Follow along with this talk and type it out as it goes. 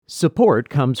Support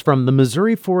comes from the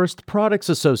Missouri Forest Products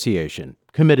Association,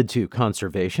 committed to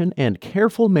conservation and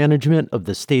careful management of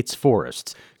the state's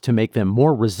forests to make them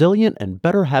more resilient and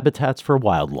better habitats for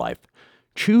wildlife.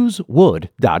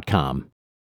 ChooseWood.com.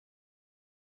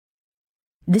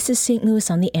 This is St. Louis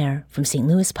on the Air from St.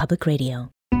 Louis Public Radio.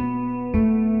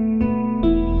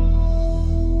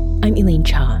 I'm Elaine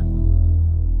Cha.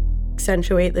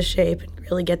 Accentuate the shape and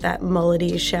really get that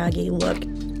mullety, shaggy look.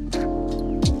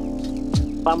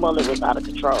 My mullet was out of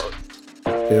control.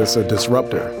 It's a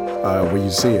disruptor when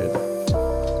you see it.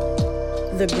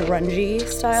 The grungy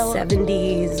style,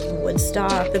 70s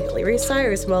Woodstock, the Billy Ray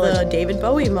Cyrus mullet, the David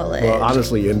Bowie mullet. Well,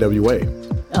 honestly, NWA.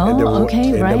 Oh,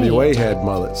 okay, right. NWA had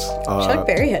mullets. Chuck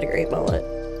Berry had a great mullet.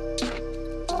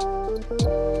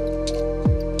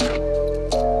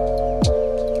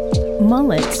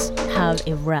 Mullets have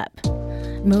a rep.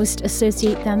 Most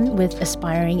associate them with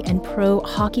aspiring and pro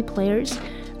hockey players,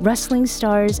 wrestling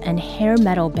stars, and hair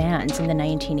metal bands in the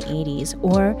 1980s,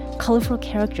 or colorful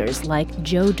characters like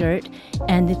Joe Dirt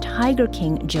and the Tiger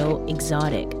King Joe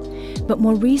Exotic. But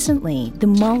more recently, the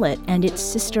mullet and its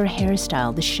sister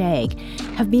hairstyle, the shag,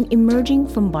 have been emerging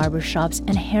from barbershops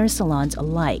and hair salons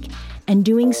alike, and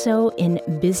doing so in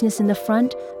business in the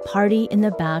front, party in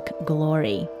the back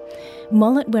glory.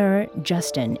 Mullet wearer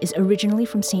Justin is originally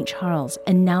from St. Charles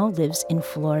and now lives in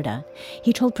Florida.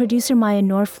 He told producer Maya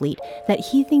Norfleet that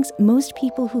he thinks most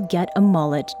people who get a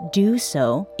mullet do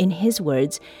so, in his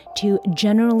words, to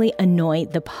generally annoy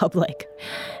the public.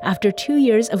 After 2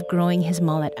 years of growing his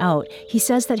mullet out, he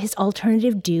says that his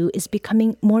alternative do is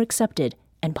becoming more accepted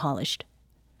and polished.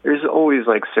 There's always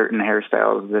certain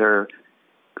hairstyles that are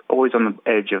always on the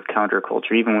edge of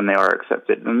counterculture, even when they are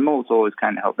accepted. And mullets always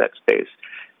kind of held that space.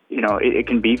 It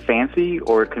can be fancy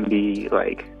or it can be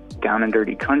down and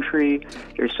dirty country.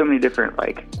 There's so many different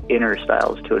inner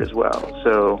styles to it as well.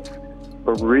 So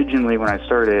originally when I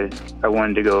started, I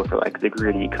wanted to go for the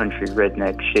gritty country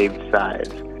redneck shaved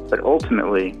sides. But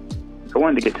ultimately, I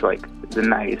wanted to get to the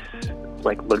nice,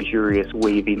 luxurious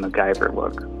wavy MacGyver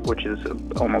look, which is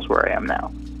almost where I am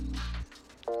now.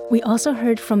 We also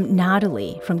heard from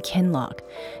Natalie from Kinloch.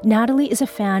 Natalie is a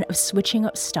fan of switching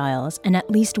up styles, and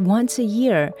at least once a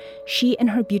year, she and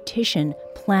her beautician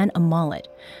plan a mullet.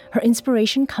 Her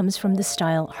inspiration comes from the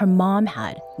style her mom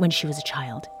had when she was a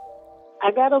child.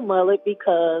 I got a mullet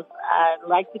because I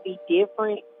like to be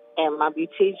different, and my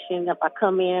beautician, if I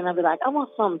come in, I'll be like, I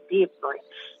want something different.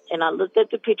 And I looked at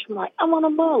the picture, I'm like, I want a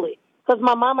mullet. Because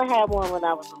my mama had one when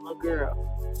I was a little girl.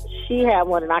 She had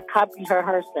one, and I copied her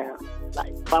hairstyle.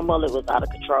 My mullet was out of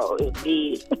control. It was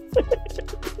big.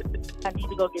 I need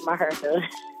to go get my hair done.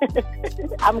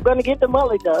 I'm going to get the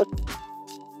mullet done.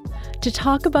 To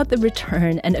talk about the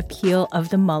return and appeal of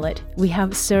the mullet, we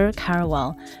have Sir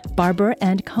Carrawell, barber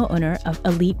and co-owner of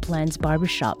Elite Blends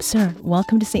Barbershop. Sir,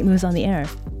 welcome to St. Louis on the Air.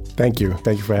 Thank you.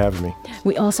 Thank you for having me.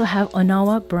 We also have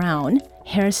Onawa Brown,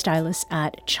 hairstylist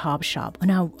at Chop Shop.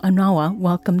 Onawa,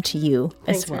 welcome to you as well.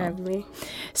 Thanks for having me.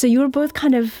 So you were both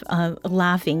kind of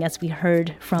laughing as we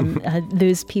heard from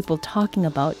those people talking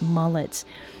about mullets.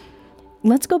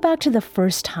 Let's go back to the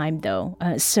first time, though.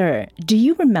 Sir, do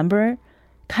you remember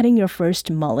cutting your first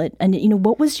mullet? And,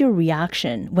 what was your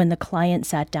reaction when the client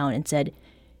sat down and said,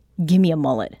 give me a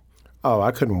mullet? Oh,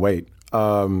 I couldn't wait.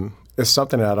 It's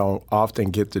something that I don't often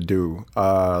get to do.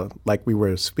 Like we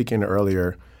were speaking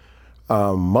earlier,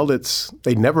 mullets,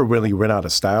 they never really run out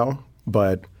of style,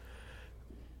 but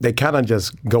they kind of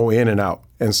just go in and out.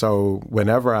 And so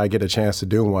whenever I get a chance to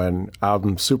do one,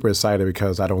 I'm super excited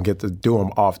because I don't get to do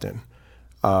them often.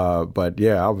 But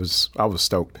yeah, I was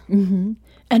stoked. Mm-hmm.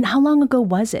 And how long ago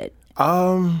was it?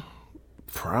 Probably,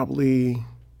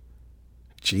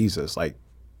 6-7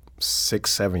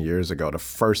 years ago, the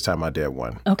first time I did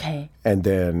one. Okay. And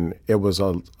then it was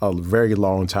a very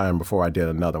long time before I did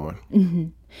another one. Mm-hmm.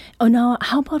 Oh, now,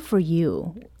 how about for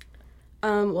you?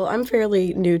 Well, I'm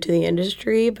fairly new to the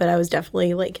industry, but I was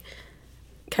definitely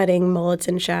cutting mullets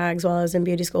and shags while I was in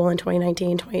beauty school in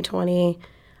 2019, 2020.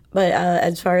 But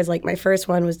as far as my first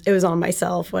one it was on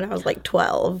myself when I was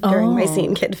 12 during my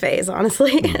scene kid phase,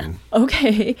 honestly. Mm-hmm.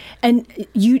 Okay. And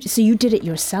you did it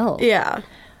yourself? Yeah.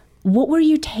 What were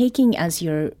you taking as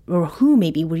who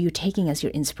maybe were you taking as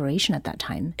your inspiration at that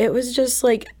time? It was just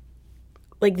the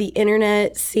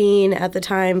internet scene at the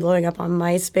time blowing up on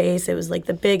MySpace. It was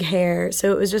the big hair.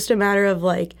 So it was just a matter of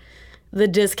the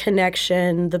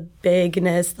disconnection, the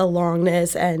bigness, the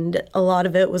longness, and a lot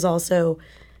of it was also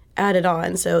added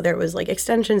on. So there was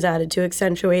extensions added to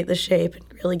accentuate the shape and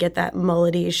really get that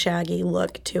mullety, shaggy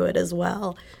look to it as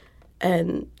well.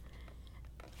 And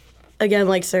again,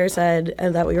 like Sir said,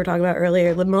 and that we were talking about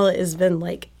earlier, the mullet has been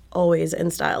always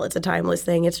in style. It's a timeless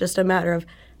thing. It's just a matter of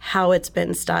how it's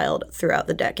been styled throughout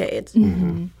the decades.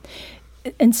 Mm-hmm.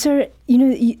 And sir,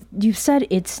 you've said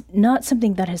it's not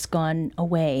something that has gone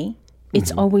away.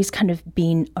 It's always kind of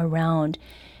been around.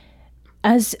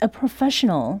 As a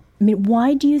professional, I mean,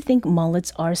 why do you think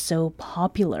mullets are so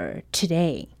popular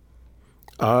today?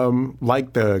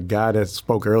 Like the guy that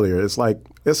spoke earlier, it's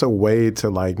a way to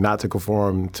not to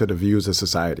conform to the views of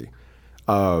society.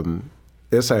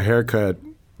 It's a haircut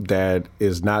that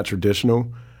is not traditional.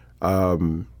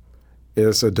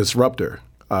 It's a disruptor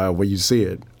when you see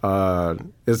it.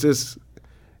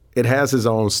 It has its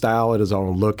own style, its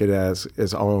own look, it has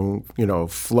its own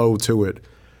flow to it.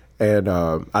 And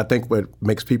I think what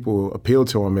makes people appeal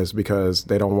to them is because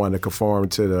they don't want to conform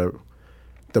to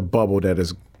the bubble that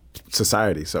is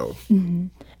society. So, And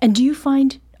do you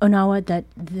find, Onawa, that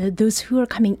those who are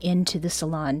coming into the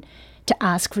salon to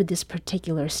ask for this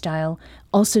particular style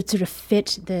also sort of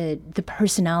fit the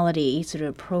personality sort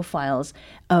of profiles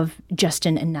of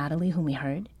Justin and Natalie, whom we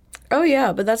heard? Oh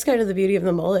yeah, but that's kind of the beauty of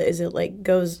the mullet is it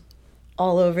goes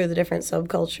all over the different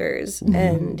subcultures,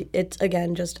 and it's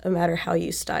again just a matter how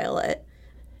you style it.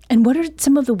 And what are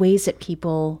some of the ways that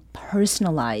people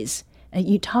personalize?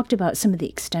 You talked about some of the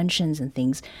extensions and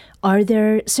things. Are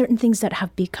there certain things that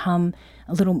have become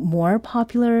a little more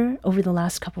popular over the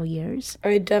last couple of years?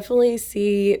 I definitely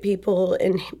see people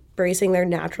embracing their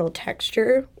natural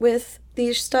texture with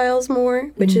these styles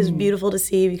more, which is beautiful to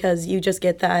see because you just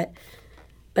get that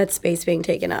space being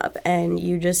taken up, and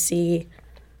you just see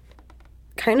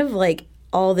kind of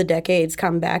all the decades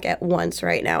come back at once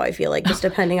right now, I feel like, just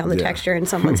depending on the texture in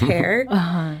someone's hair.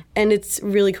 And it's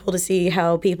really cool to see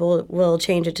how people will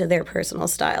change it to their personal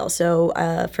style. So,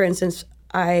 for instance,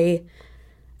 I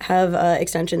have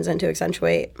extensions in to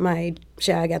accentuate my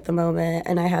shag at the moment,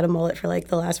 and I had a mullet for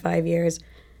the last 5 years.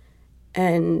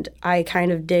 And I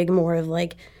kind of dig more of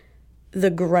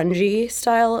the grungy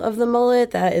style of the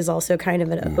mullet that is also kind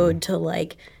of an ode to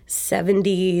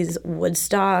 70s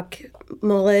Woodstock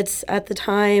mullets at the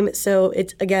time. So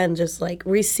it's, again, just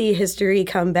we see history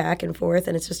come back and forth,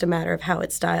 and it's just a matter of how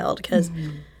it's styled. Because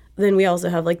then we also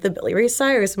have the Billy Ray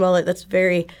Cyrus mullet that's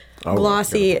very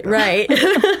glossy, right?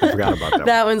 I forgot about that.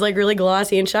 That one's really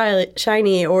glossy and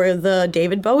shiny, or the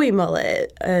David Bowie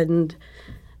mullet. And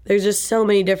there's just so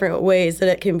many different ways that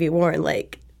it can be worn.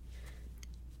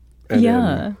 And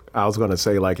then I was going to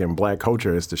say, in Black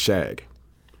culture, it's the shag.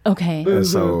 Okay. And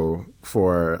so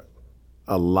for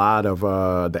a lot of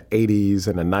the 80s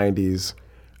and the 90s,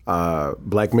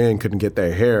 Black men couldn't get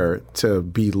their hair to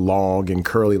be long and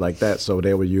curly like that, so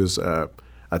they would use a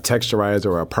texturizer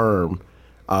or a perm,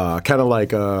 kind of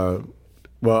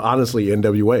honestly,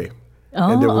 NWA.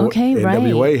 Oh, okay,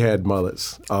 NWA had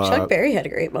mullets. Chuck Berry had a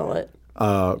great mullet.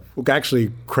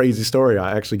 Actually, crazy story.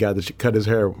 I actually got to cut his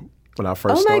hair when I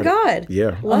first started. Oh, my God.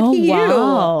 Yeah. Lucky you.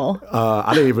 Wow.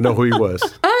 I didn't even know who he was.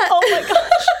 Oh, my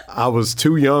gosh. I was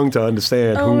too young to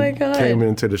understand who came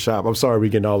into the shop. I'm sorry we're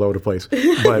getting all over the place.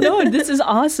 But no, this is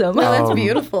awesome. No, that's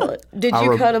beautiful. Did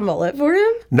you cut a mullet for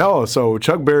him? No. So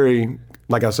Chuck Berry,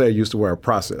 like I said, used to wear a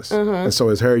process. And so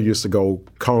his hair used to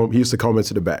he used to comb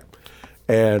into the back.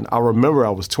 And I remember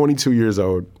I was 22 years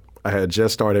old. I had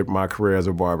just started my career as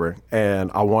a barber, and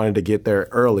I wanted to get there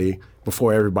early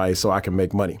before everybody so I could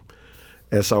make money.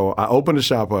 And so I opened the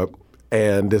shop up,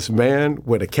 and this man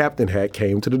with a captain hat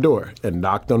came to the door and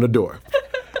knocked on the door.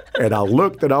 And I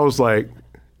looked, and I was like,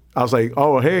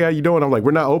 oh, hey, how you doing? I'm like, we're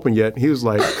not open yet. He was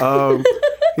like,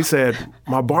 he said,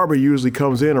 my barber usually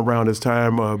comes in around this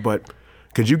time, but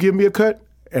could you give me a cut?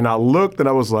 And I looked, and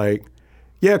I was like,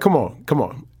 yeah, come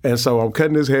on. And so I'm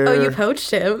cutting his hair. Oh, you poached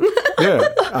him. Yeah,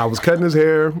 I was cutting his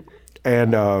hair,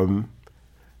 and then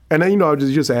I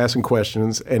was just asking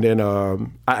questions, and then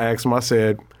I asked him. I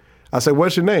said,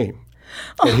 "What's your name?"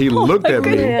 And he looked at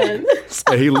me,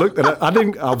 and he looked. And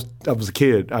I was a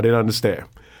kid. I didn't understand,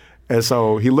 and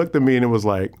so he looked at me, and it was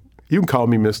like, "You can call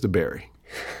me Mr. Berry."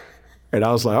 And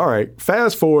I was like, "All right."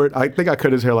 Fast forward, I think I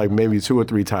cut his hair maybe 2 or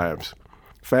 3 times.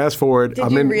 Fast forward,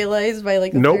 Did you realize by the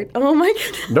third? Oh my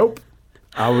goodness. Nope.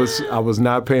 I was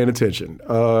not paying attention.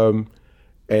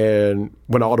 And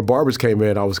when all the barbers came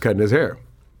in, I was cutting his hair.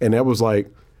 And that was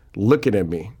looking at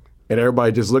me. And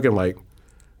everybody just looking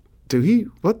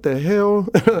what the hell?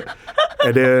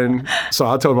 And then, so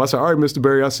I told him, I said, all right, Mr.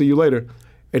 Berry, I'll see you later.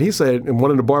 And he said, and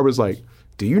one of the barbers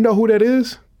do you know who that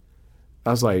is?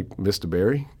 I was like, Mr.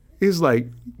 Berry? He's like,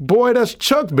 boy, that's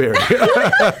Chuck Berry.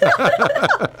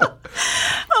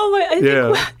 Oh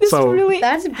my!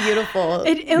 That's beautiful.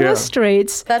 It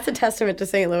illustrates. That's a testament to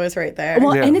St. Louis right there.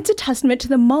 Well, and it's a testament to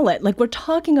the mullet. We're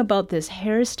talking about this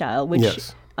hairstyle, which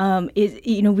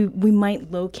we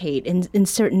might locate in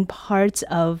certain parts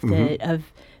of the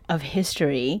of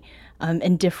history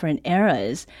in different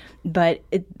eras, but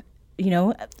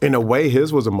in a way,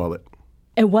 his was a mullet.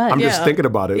 It was. I'm just thinking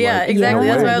about it. Yeah, exactly.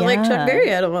 That's why I was like, Chuck Berry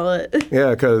had a mullet. Yeah,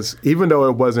 because even though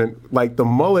it wasn't like the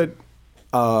mullet,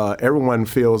 everyone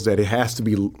feels that it has to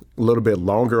be a little bit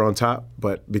longer on top,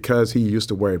 but because he used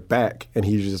to wear it back and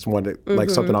he just wanted like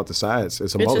something out the sides,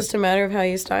 it's a mullet. It's just a matter of how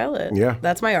you style it. Yeah.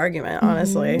 That's my argument,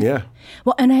 honestly. Yeah.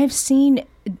 Well, and I have seen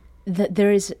that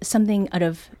there is something out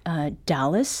of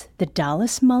Dallas, the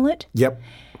Dallas mullet. Yep.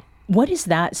 What is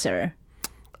that, sir?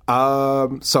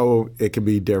 So it can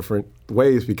be different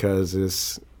ways because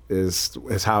it's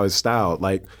how it's styled.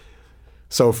 Like,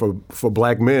 so for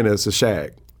black men, it's a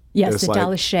shag. Yes, it's the like,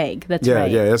 Dallas shag. That's yeah,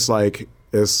 right. Yeah, it's like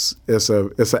it's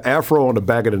an afro on the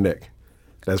back of the neck.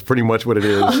 That's pretty much what it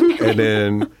is. And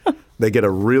then they get a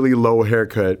really low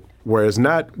haircut where it's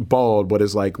not bald, but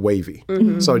it's like wavy.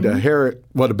 So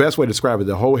the best way to describe it,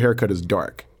 the whole haircut is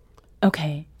dark.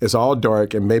 Okay. It's all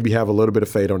dark and maybe have a little bit of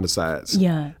fade on the sides.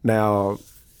 Yeah. Now,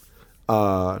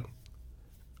 I'm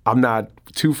not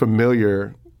too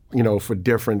familiar, for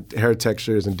different hair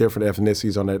textures and different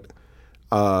ethnicities on that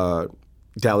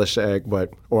Dallas shag,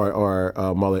 or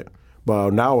mullet.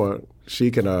 But Onawa,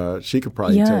 she could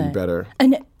probably tell you better.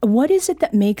 And what is it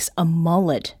that makes a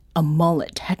mullet,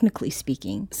 technically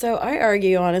speaking? So I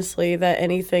argue, honestly, that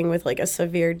anything with like a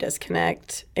severe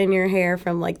disconnect in your hair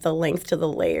from like the length to the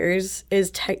layers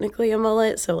is technically a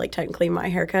mullet. So like technically my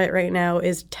haircut right now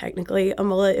is technically a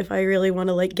mullet if I really want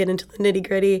to like get into the nitty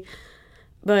gritty.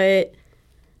 But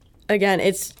again,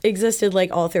 it's existed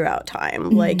like all throughout time.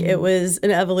 Like it was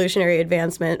an evolutionary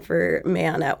advancement for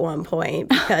man at one point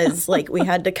because like we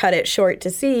had to cut it short to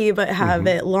see, but have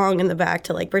it long in the back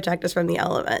to like protect us from the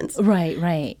elements. Right,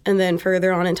 right. And then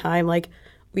further on in time, like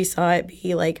we saw it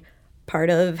be like part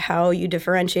of how you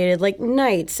differentiated like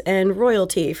knights and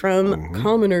royalty from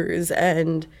commoners.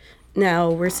 And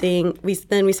now we're seeing, we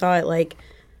saw it like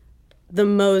the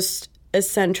most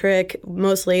eccentric,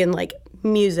 mostly in like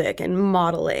music and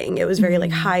modeling. It was very like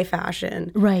high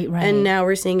fashion. Right, right. And now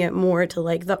we're seeing it more to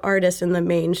like the artist in the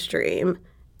mainstream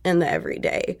and the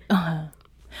everyday.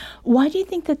 Why do you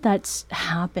think that that's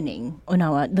happening,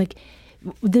 Onawa? Like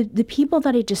the people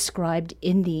that I described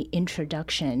in the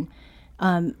introduction,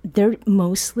 they're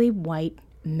mostly white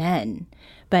men,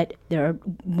 but there are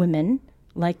women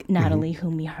like Natalie,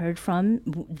 whom we heard from.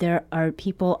 There are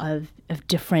people of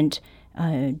different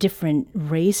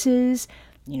races,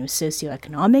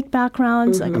 socioeconomic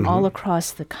backgrounds, like all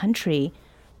across the country.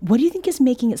 What do you think is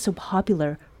making it so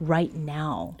popular right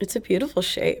now? It's a beautiful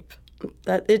shape.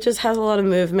 That it just has a lot of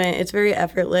movement. It's very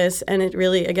effortless, and it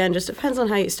really, again, just depends on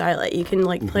how you style it. You can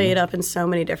like play it up in so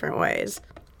many different ways.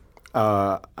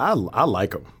 I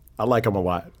like them. I like them a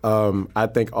lot. I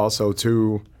think also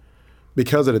too,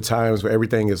 because of the times where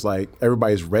everything is like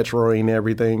everybody's retroing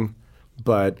everything,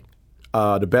 but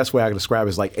the best way I can describe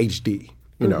it is like HD.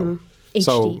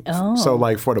 HD. So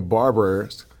like for the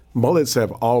barbers, mullets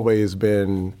have always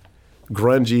been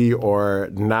grungy or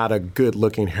not a good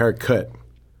looking haircut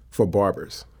for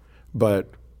barbers. But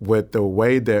with the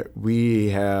way that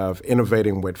we have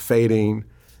innovating with fading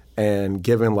and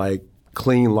giving like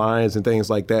clean lines and things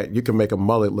like that, you can make a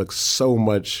mullet look so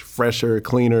much fresher,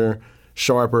 cleaner,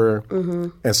 sharper.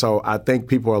 And so I think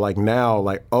people are like now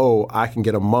like, oh, I can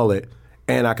get a mullet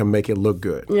and I can make it look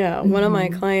good. Yeah, one of my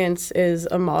clients is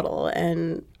a model,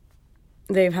 and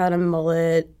they've had a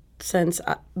mullet since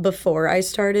before I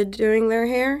started doing their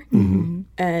hair.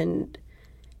 And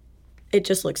it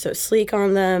just looks so sleek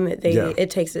on them. It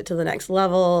takes it to the next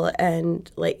level, and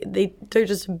like they're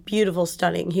just a beautiful,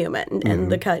 stunning human,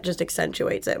 and the cut just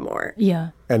accentuates it more. Yeah.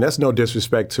 And that's no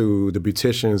disrespect to the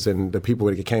beauticians and the people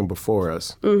that came before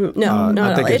us. No, not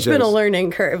at all. It's been a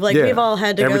learning curve. Like we've all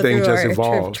had to go through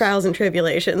our trials and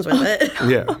tribulations with it.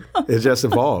 Yeah, it just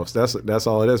evolves. That's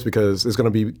all it is, because it's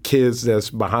going to be kids that's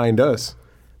behind us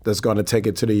that's going to take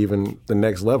it to the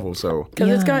next level. So because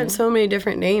it's gotten so many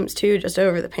different names too, just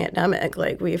over the pandemic.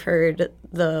 Like we've heard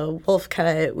the wolf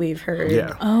cut, we've heard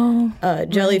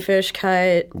jellyfish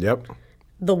cut. Yep.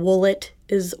 The Woolet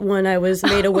is one I was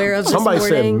made aware of this morning.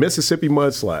 Somebody said Mississippi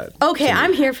mudslide. Okay,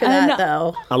 I'm here for that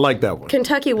though. I like that one.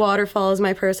 Kentucky waterfall is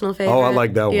my personal favorite. Oh, I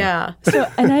like that one. Yeah.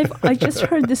 So, and I just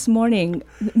heard this morning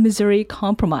Missouri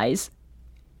Compromise.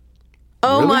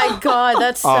 Oh really? My God,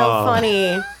 that's so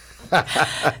funny.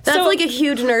 That's like a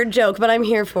huge nerd joke, but I'm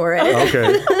here for it.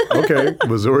 Okay.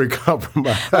 Missouri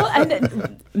Compromise. Well,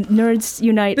 and nerds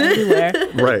unite everywhere.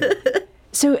 Right.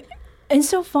 So,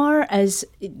 insofar as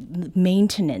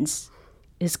maintenance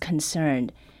is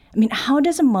concerned, I mean, how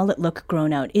does a mullet look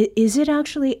grown out? Is it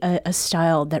actually a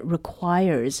style that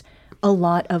requires a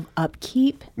lot of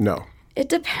upkeep? No. It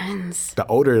depends. The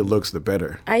older it looks, the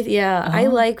better. I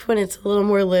like when it's a little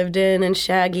more lived in and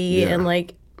shaggy and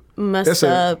like mussed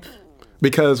up.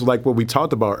 Because like what we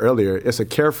talked about earlier, it's a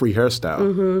carefree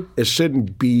hairstyle. It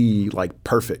shouldn't be like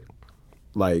perfect.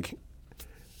 Like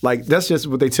that's just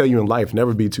what they tell you in life.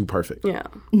 Never be too perfect. Yeah.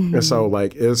 And so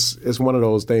like it's one of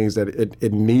those things that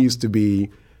it needs to be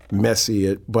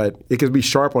messy, but it can be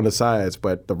sharp on the sides,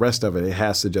 but the rest of it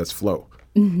has to just flow.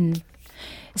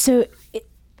 So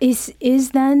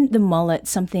is then the mullet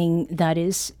something that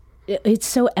it's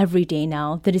so everyday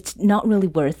now that it's not really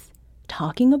worth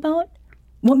talking about?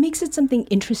 What makes it something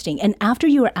interesting? And after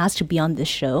you were asked to be on this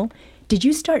show, did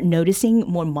you start noticing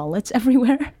more mullets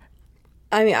everywhere?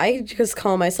 I mean, I just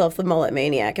call myself the mullet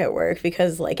maniac at work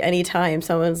because, like, anytime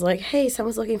someone's like, hey,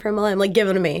 someone's looking for a mullet, I'm like, give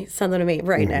them to me. Send them to me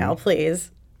right now,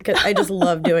 please. Because I just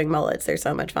love doing mullets. They're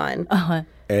so much fun.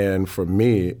 And for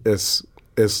me, it's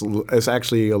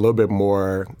actually a little bit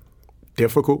more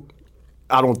difficult.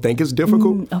 I don't think it's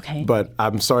difficult, but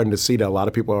I'm starting to see that a lot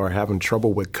of people are having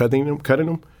trouble with cutting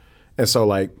them. And so,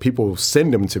 like, people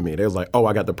send them to me. They're like, oh,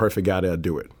 I got the perfect guy that'll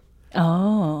do it.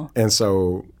 Oh. And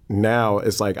so now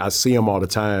it's like I see them all the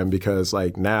time because,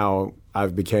 like, now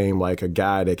I've became, like, a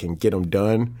guy that can get them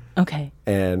done. Okay.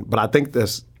 But I think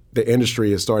the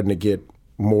industry is starting to get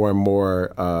more and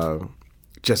more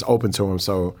just open to them.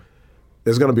 So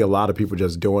there's going to be a lot of people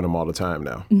just doing them all the time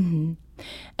now.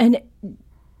 And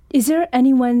is there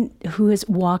anyone who has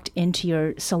walked into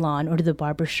your salon or to the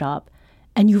barber shop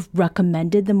and you've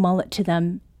recommended the mullet to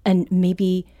them and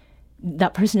maybe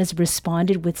that person has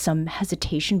responded with some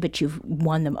hesitation, but you've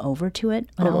won them over to it?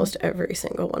 Almost every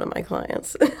single one of my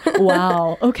clients.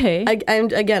 Wow. Okay.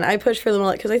 I push for the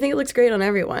mullet because I think it looks great on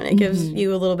everyone. It gives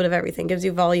you a little bit of everything. Gives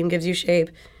you volume, gives you shape,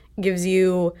 gives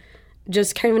you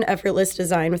just kind of an effortless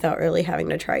design without really having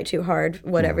to try too hard,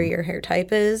 whatever your hair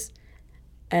type is.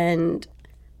 And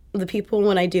the people,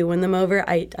 when I do win them over,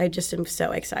 I just am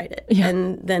so excited. Yeah.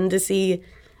 And then to see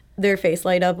their face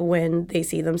light up when they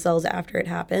see themselves after it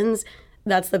happens,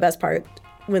 that's the best part.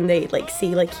 When they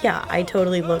see yeah, I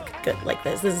totally look good like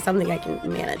this. This is something I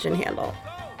can manage and handle.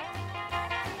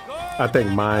 I think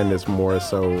mine is more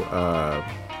so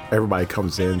everybody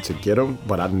comes in to get them,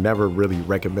 but I never really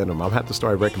recommend them. I'll have to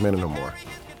start recommending them more.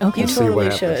 Okay. You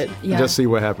totally should. Yeah. Just see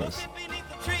what happens.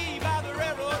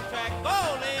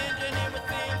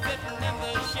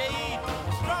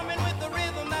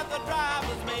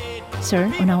 Sir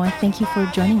Onawa, thank you for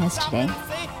joining us today.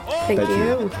 Thank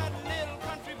you.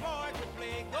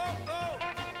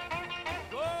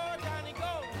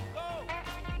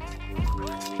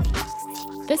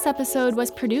 This episode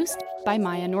was produced by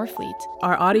Maya Norfleet.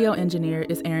 Our audio engineer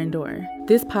is Aaron Dorr.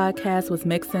 This podcast was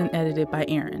mixed and edited by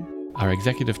Aaron. Our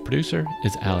executive producer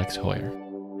is Alex Hoyer.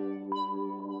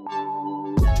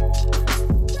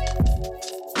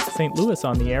 St. Louis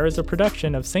on the Air is a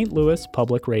production of St. Louis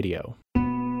Public Radio.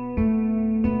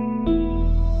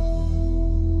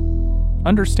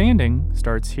 Understanding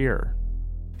starts here.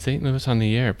 St. Louis on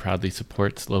the Air proudly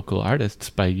supports local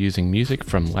artists by using music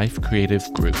from Life Creative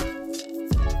Group.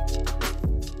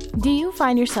 Do you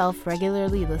find yourself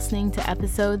regularly listening to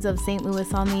episodes of St.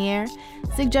 Louis on the Air?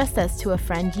 Suggest us to a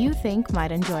friend you think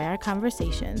might enjoy our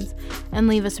conversations, and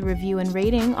leave us a review and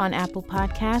rating on Apple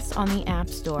Podcasts on the App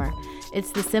Store.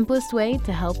 It's the simplest way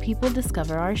to help people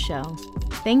discover our show.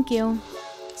 Thank you.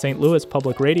 St. Louis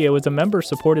Public Radio is a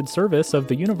member-supported service of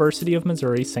the University of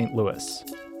Missouri St. Louis.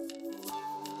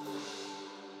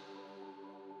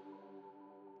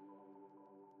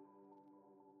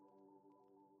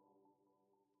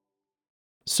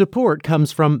 Support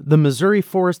comes from the Missouri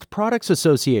Forest Products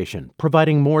Association,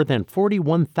 providing more than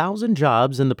 41,000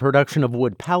 jobs in the production of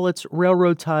wood pallets,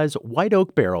 railroad ties, white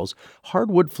oak barrels,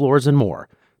 hardwood floors, and more.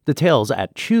 Details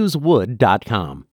at choosewood.com.